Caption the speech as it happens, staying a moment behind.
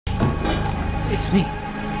It's me.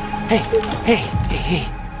 Hey.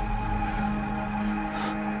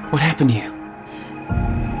 What happened to you?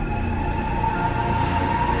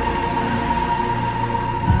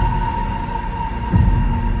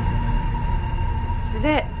 This is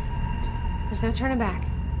it. There's no turning back.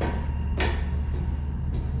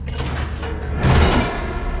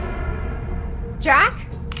 Jack?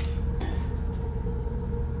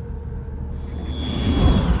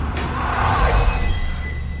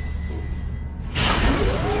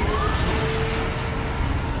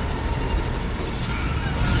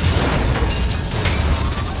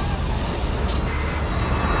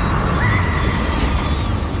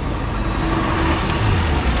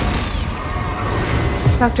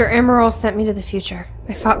 Dr. Emerald sent me to the future.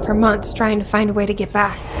 I fought for months trying to find a way to get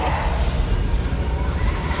back.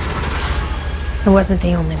 I wasn't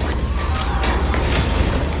the only one.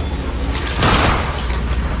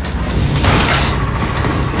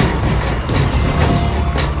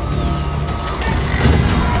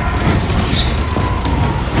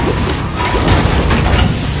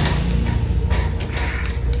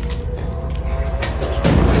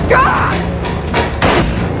 Stop!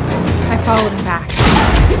 I followed him back.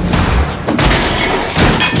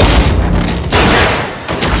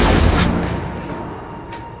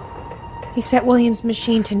 He set William's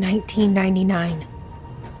machine to 1999.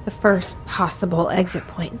 The first possible exit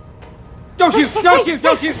point. Don't shoot! Don't shoot!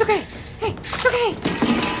 It's okay. Hey, it's okay.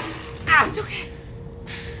 Ah, it's okay.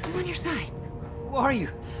 I'm on your side. Who are you?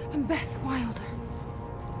 I'm Beth Wilder.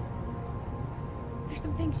 There's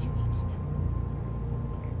some things you need to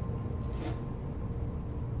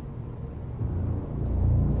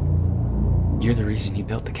know. You're the reason he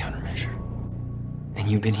built the countermeasure. And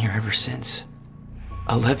you've been here ever since.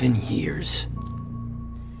 11 years.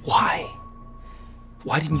 Why?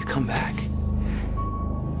 Why didn't you come back?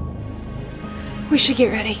 We should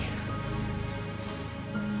get ready.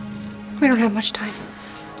 We don't have much time.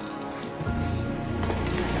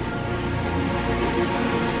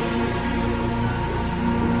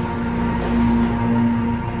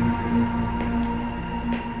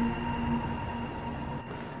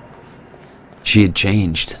 She had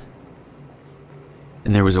changed.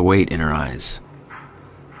 And there was a weight in her eyes.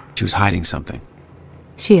 She was hiding something.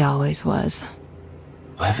 She always was.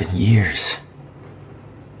 11 years.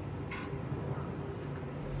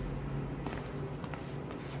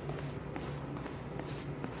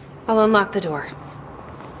 I'll unlock the door.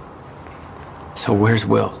 So where's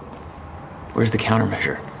Will? Where's the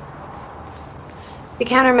countermeasure? The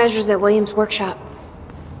countermeasure's at William's workshop,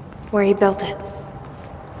 where he built it.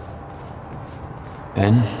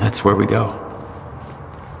 Then that's where we go.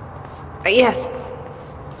 Yes.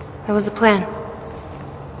 That was the plan.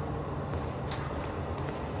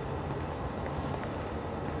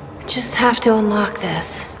 I just have to unlock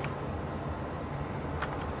this.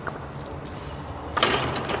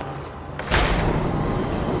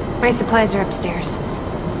 My supplies are upstairs.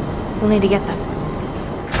 We'll need to get them.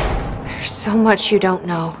 There's so much you don't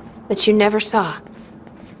know, that you never saw.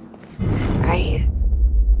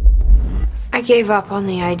 I gave up on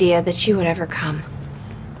the idea that she would ever come.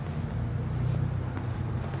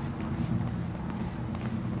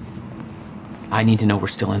 I need to know we're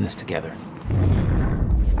still in this together.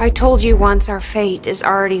 I told you once our fate is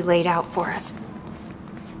already laid out for us.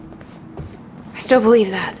 I still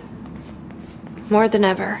believe that. More than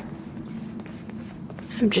ever.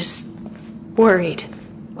 I'm just worried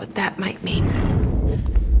what that might mean.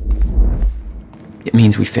 It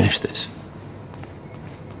means we finish this.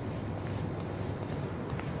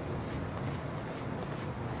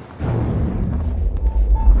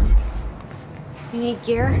 You need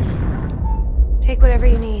gear? Take whatever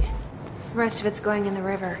you need. The rest of it's going in the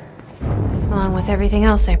river. Along with everything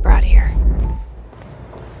else I brought here.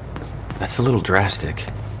 That's a little drastic.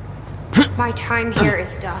 My time here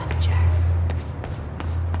is done, Jack.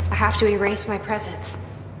 I have to erase my presence.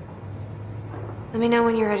 Let me know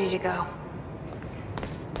when you're ready to go.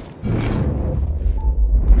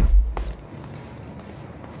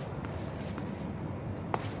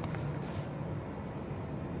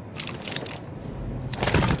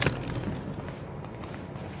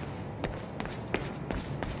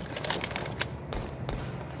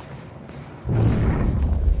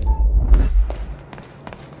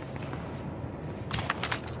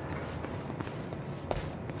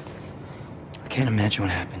 I can't imagine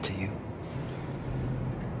what happened to you.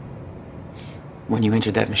 When you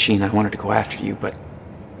entered that machine, I wanted to go after you, but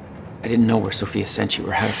I didn't know where Sophia sent you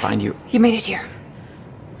or how to find you. You made it here.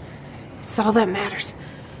 It's all that matters.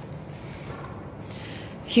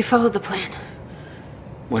 You followed the plan.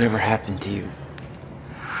 Whatever happened to you,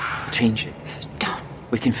 change it. Don't.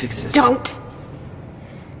 We can fix this. Don't!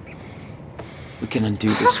 We can undo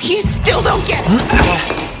this. You still don't get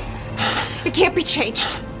it! It can't be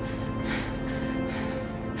changed.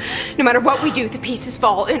 No matter what we do, the pieces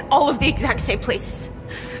fall in all of the exact same places.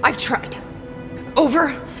 I've tried.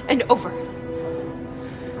 Over and over.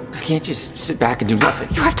 I can't just sit back and do nothing.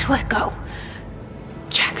 You have to let go.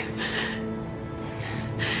 Jack.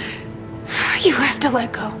 You have to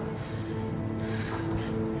let go.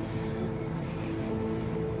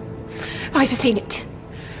 I've seen it.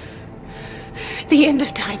 The end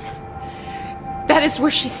of time. That is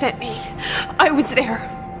where she sent me. I was there.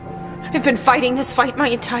 I've been fighting this fight my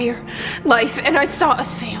entire life, and I saw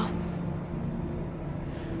us fail.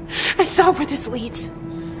 I saw where this leads.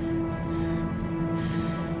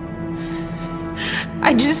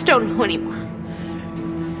 I just don't know anymore.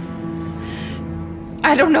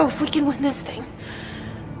 I don't know if we can win this thing.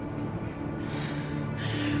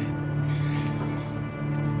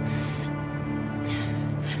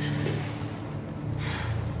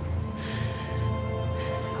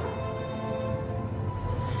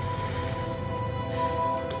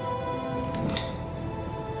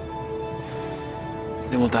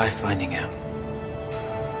 Then we'll die finding out.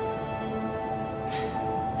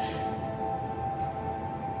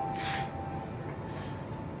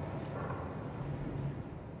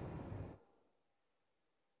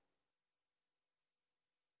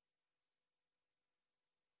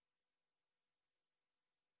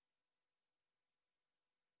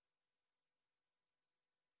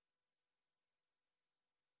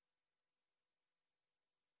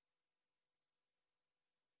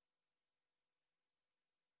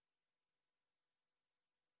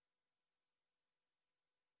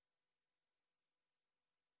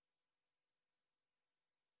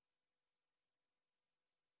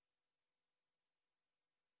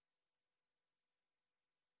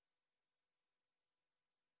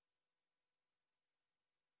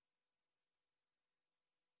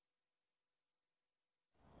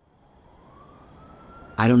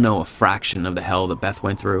 I don't know a fraction of the hell that Beth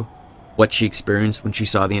went through, what she experienced when she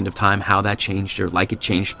saw the end of time, how that changed her like it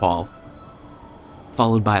changed Paul,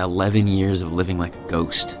 followed by 11 years of living like a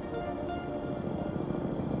ghost.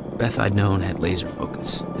 Beth I'd known had laser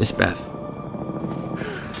focus. This Beth,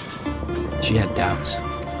 she had doubts.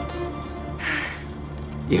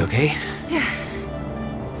 You okay? Yeah.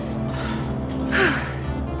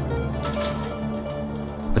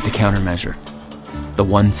 But the countermeasure, the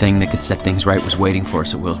one thing that could set things right, was waiting for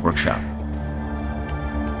us at Will's workshop.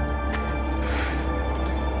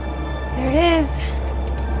 There it is.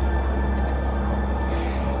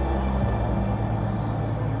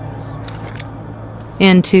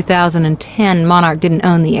 In 2010, Monarch didn't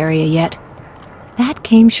own the area yet. That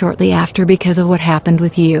came shortly after because of what happened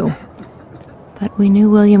with you. But we knew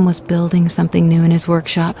William was building something new in his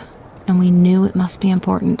workshop, and we knew it must be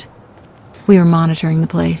important. We were monitoring the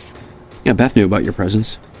place. Yeah, Beth knew about your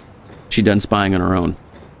presence. She'd done spying on her own.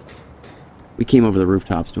 We came over the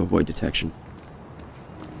rooftops to avoid detection.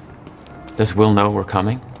 Does Will know we're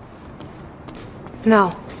coming?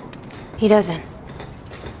 No, he doesn't.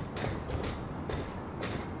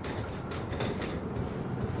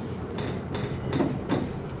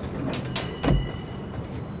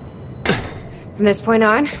 From this point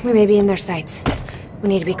on, we may be in their sights. We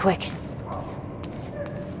need to be quick.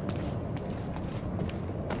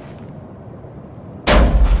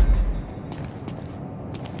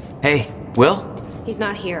 Hey, Will? He's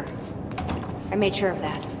not here. I made sure of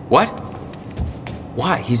that. What?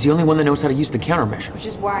 Why? He's the only one that knows how to use the countermeasure. Which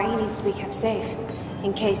is why he needs to be kept safe.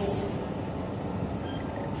 In case...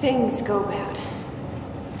 things go bad.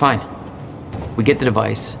 Fine. We get the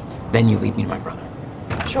device, then you lead me to my brother.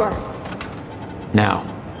 Sure. Now,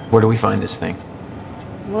 where do we find this thing?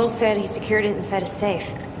 Will said he secured it inside a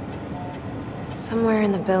safe. Somewhere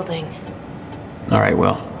in the building. All right,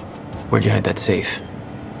 Will. Where'd you hide that safe?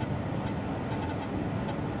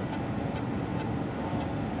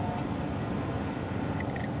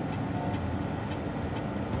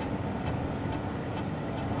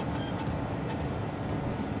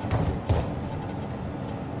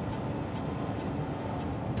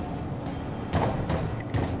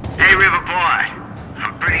 Hey, Riverport.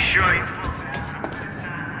 I'm pretty sure you folks...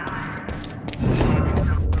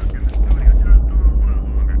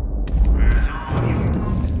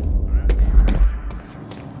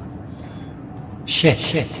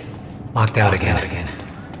 Shit. Locked out again.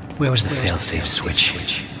 Where was the failsafe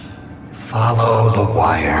switch? Follow the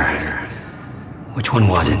wire. Which one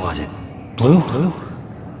was it? Blue?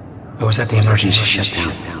 Or was that the emergency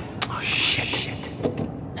shutdown? Oh, shit.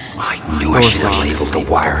 I knew I should have labeled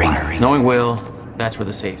the wiring. Knowing Will, that's where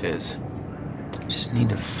the safe is. Just need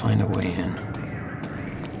to find a way in.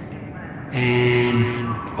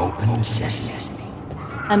 And open sesame.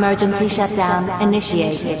 Emergency shutdown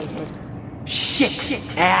initiated.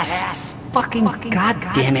 Shit! Ass! Fucking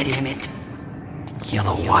goddamn it!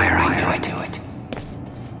 Yellow wire, I knew it.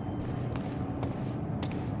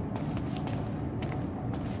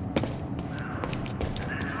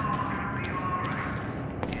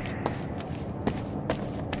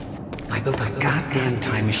 I built a goddamn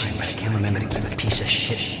time machine, but I can't remember to keep a piece of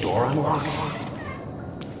shit door unlocked.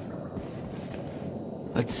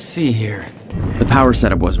 Let's see here. The power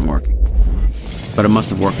setup wasn't working, but it must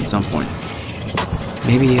have worked at some point.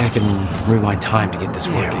 Maybe I can rewind time to get this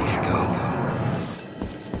working. There we go.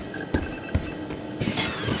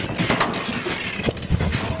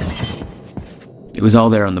 It was all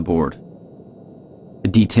there on the board. The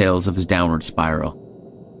details of his downward spiral.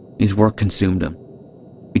 His work consumed him.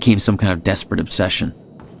 Became some kind of desperate obsession.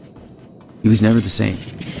 He was never the same.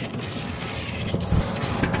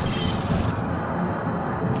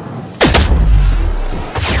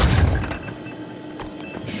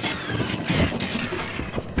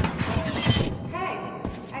 Hey,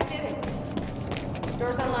 I did it.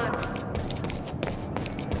 Door's unlocked.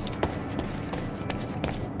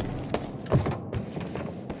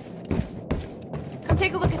 Come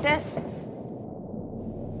take a look at this.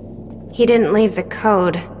 He didn't leave the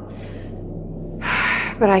code,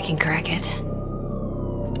 but I can crack it.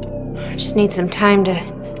 I just need some time to...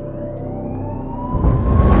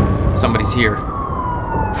 Somebody's here.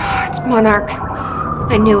 It's Monarch.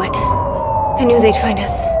 I knew it. I knew they'd find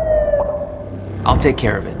us. I'll take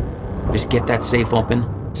care of it. Just get that safe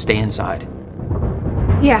open, stay inside.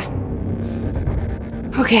 Yeah.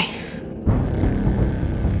 Okay.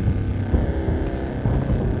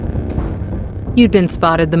 You'd been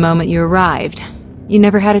spotted the moment you arrived. You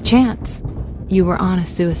never had a chance. You were on a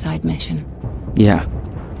suicide mission. Yeah.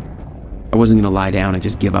 I wasn't gonna lie down and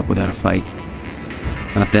just give up without a fight.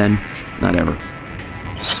 Not then, not ever.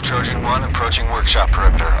 This is Trojan 1 approaching workshop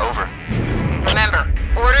perimeter. Over. Remember,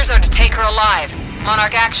 orders are to take her alive.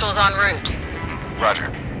 Monarch Actual's en route. Roger.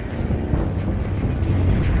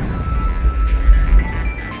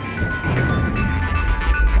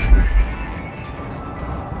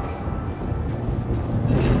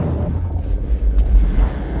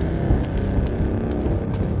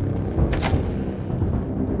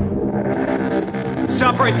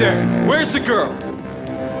 Stop right there. Where's the girl?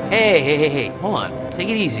 Hey, hold on. Take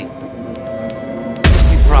it easy. Big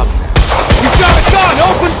problem. He's got a gun!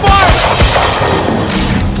 Open fire!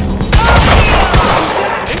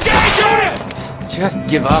 Engage unit! Just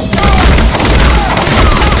give up.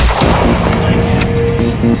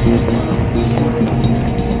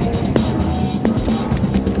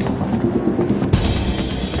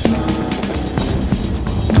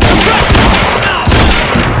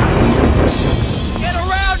 Get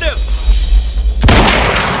around him!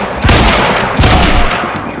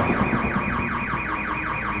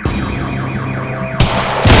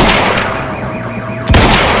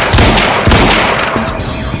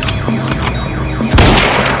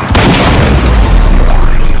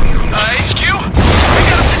 HQ? We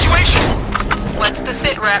got a situation! What's the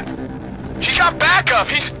sit rep? She's got backup!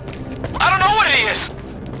 I don't know what it is!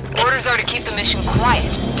 Orders are to keep the mission quiet,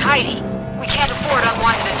 tidy. We can't afford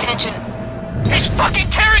unwanted attention. He's fucking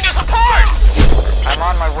tearing us apart! I'm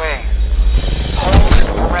on my way. Hold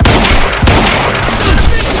perimeter.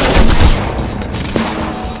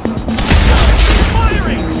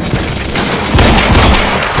 Firing!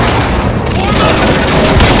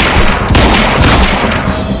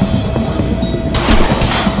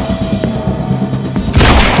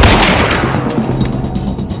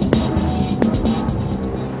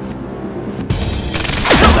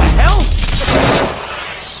 What the hell?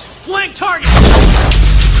 Flank target!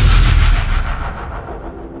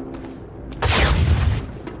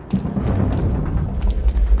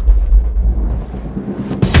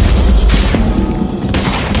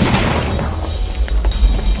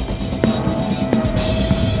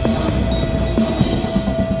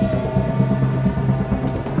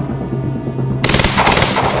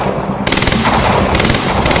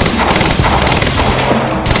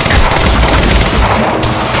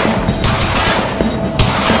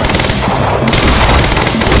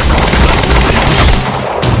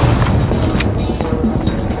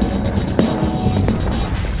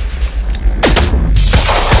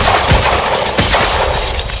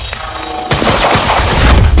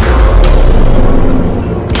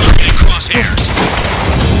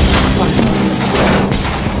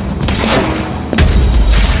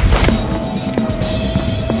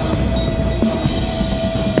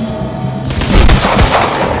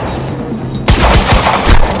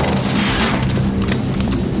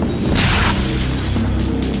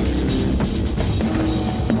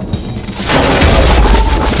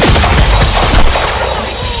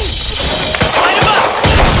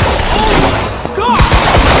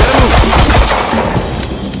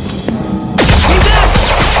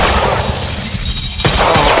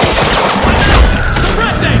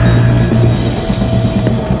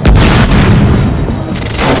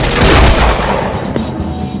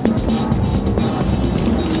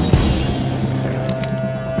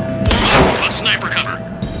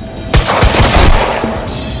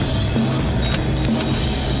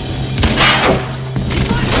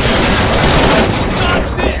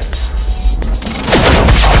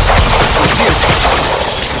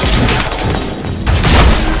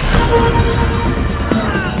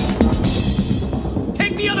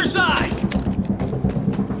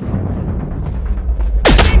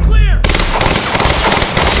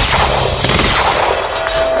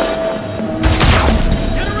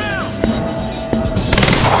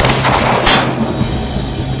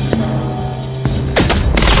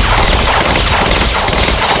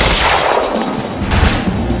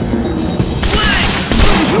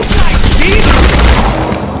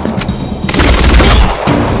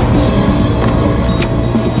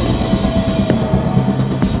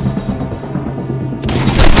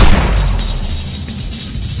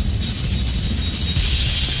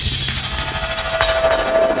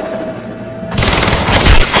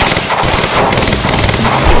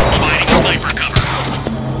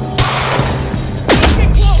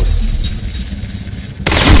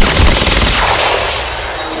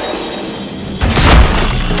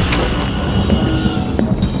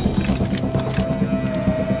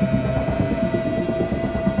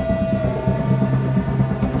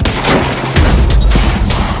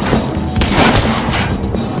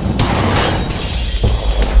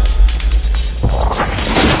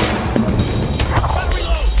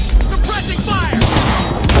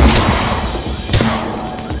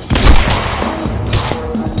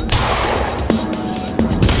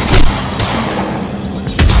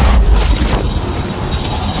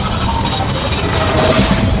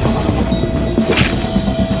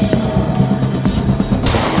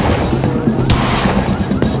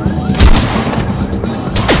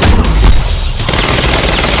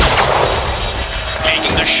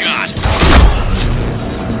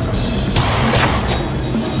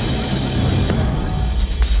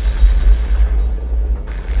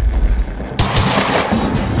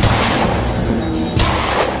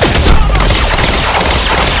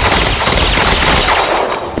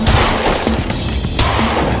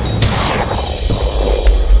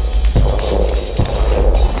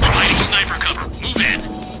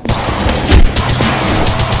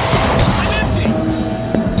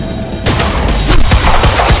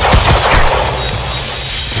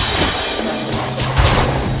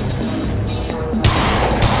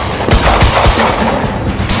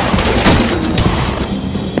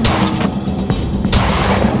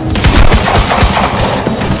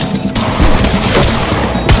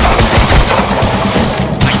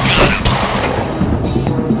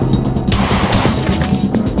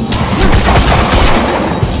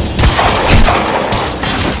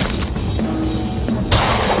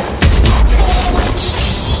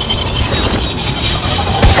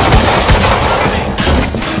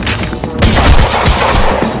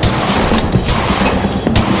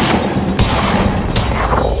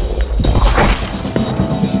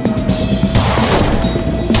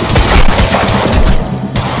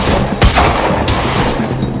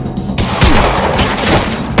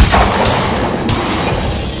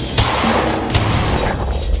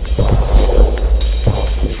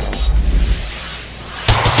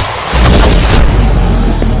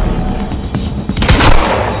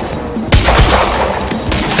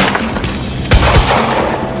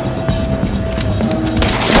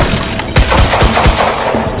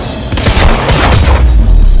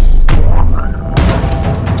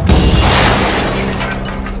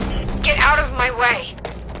 my way.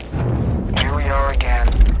 Here we are again.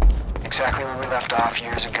 Exactly where we left off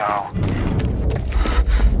years ago.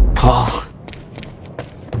 Paul.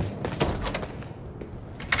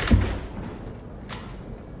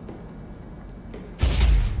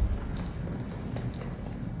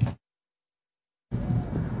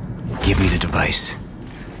 Give me the device.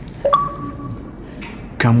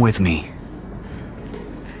 Come with me.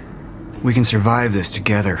 We can survive this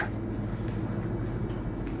together.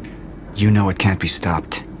 You know it can't be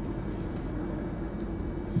stopped.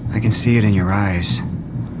 I can see it in your eyes.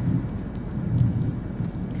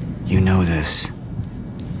 You know this.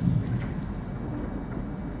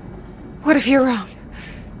 What if you're wrong?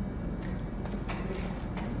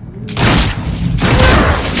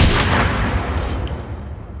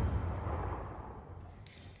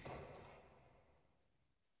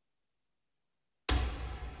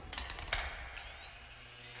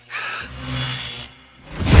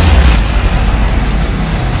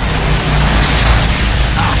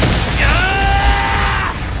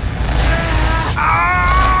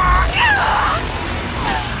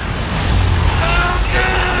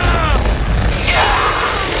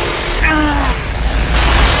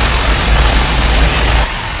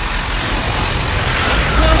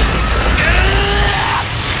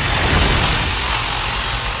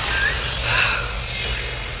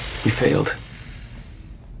 We failed.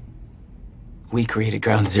 We created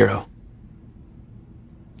Ground Zero.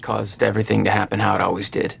 Caused everything to happen how it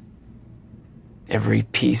always did. Every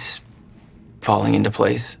piece falling into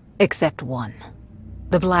place. Except one.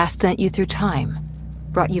 The blast sent you through time.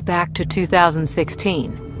 Brought you back to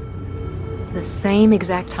 2016. The same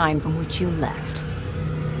exact time from which you left.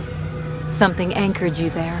 Something anchored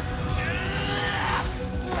you there.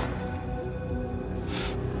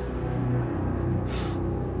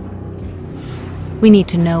 We need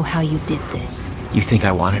to know how you did this. You think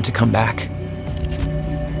I wanted to come back?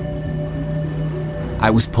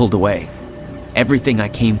 I was pulled away. Everything I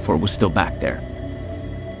came for was still back there.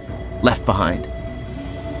 Left behind.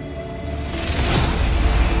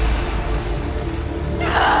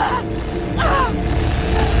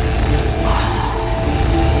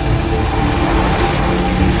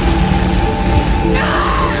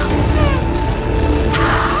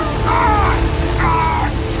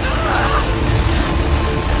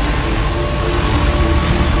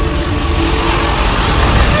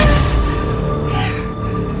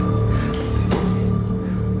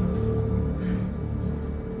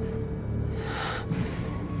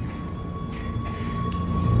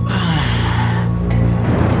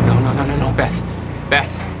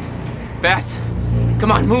 Beth!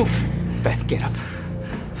 Come on, move! Beth, get up.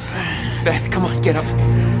 Beth, come on, get up.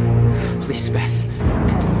 Please, Beth.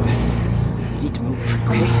 Beth, you need to move,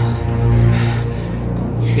 okay?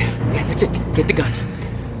 Yeah, that's it. Get the gun.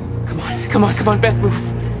 Come on, Beth,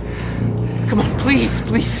 move. Come on, please.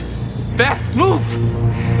 Beth, move!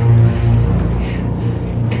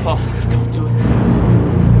 Paul, don't do it.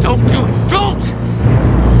 Don't do it, don't!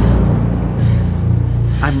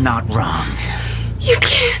 I'm not wrong. You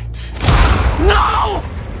can't. No!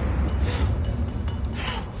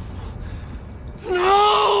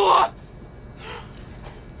 No!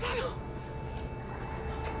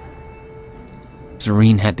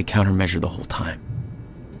 Serene had the countermeasure the whole time.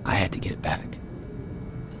 I had to get it back.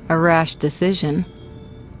 A rash decision.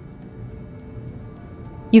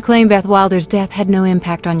 You claim Beth Wilder's death had no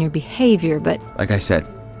impact on your behavior, but... Like I said,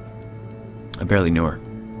 I barely knew her.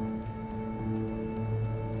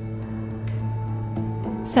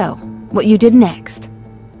 So, what you did next?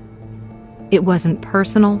 It wasn't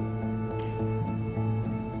personal?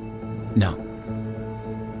 No.